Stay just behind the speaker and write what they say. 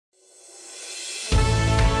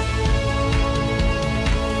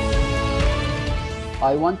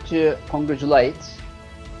I want to congratulate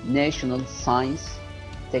National Science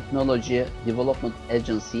Technology Development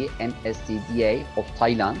Agency NSTDA of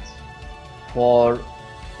Thailand for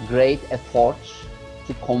great efforts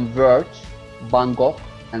to convert Bangkok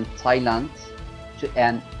and Thailand to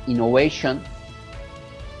an innovation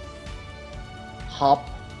hub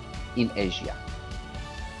in Asia.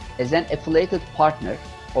 As an affiliated partner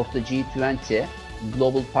of the G20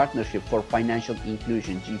 Global Partnership for Financial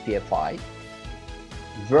Inclusion GPFI,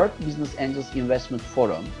 World Business Angels Investment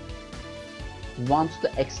Forum wants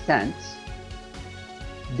to extend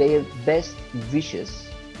their best wishes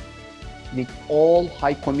with all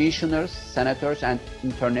high commissioners, senators and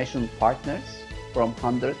international partners from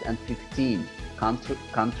 115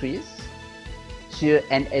 countries to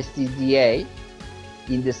NSTDA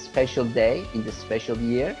in this special day, in this special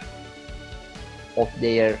year of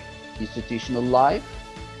their institutional life.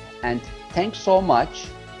 And thanks so much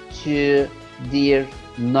to dear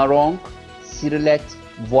Narong Sirilet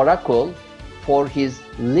Vorakul for his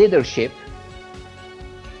leadership,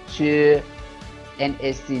 to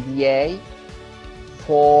NSTDA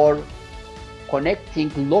for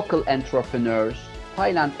connecting local entrepreneurs,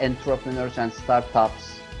 Thailand entrepreneurs and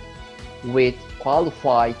startups with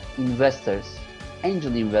qualified investors,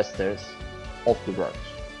 angel investors of the world.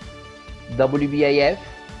 WBAF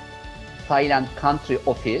Thailand Country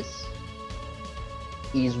Office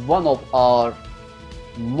is one of our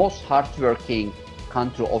most hardworking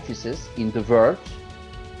country offices in the world,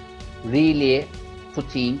 really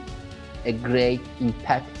putting a great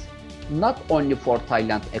impact not only for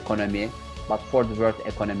Thailand economy but for the world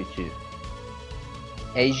economy too.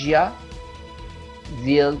 Asia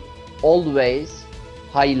will always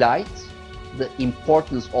highlight the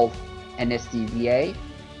importance of NSTDA,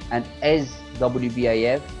 and as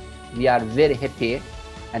WBAF we are very happy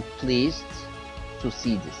and pleased to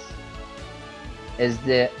see this. As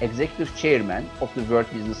the executive chairman of the World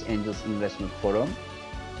Business Angels Investment Forum,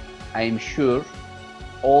 I am sure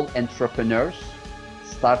all entrepreneurs,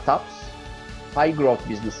 startups, high growth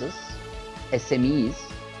businesses, SMEs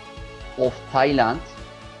of Thailand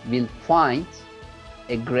will find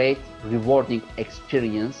a great rewarding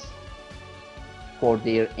experience for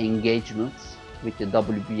their engagements with the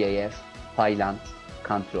WBAF Thailand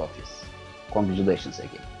Country Office. Congratulations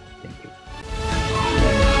again. Thank you.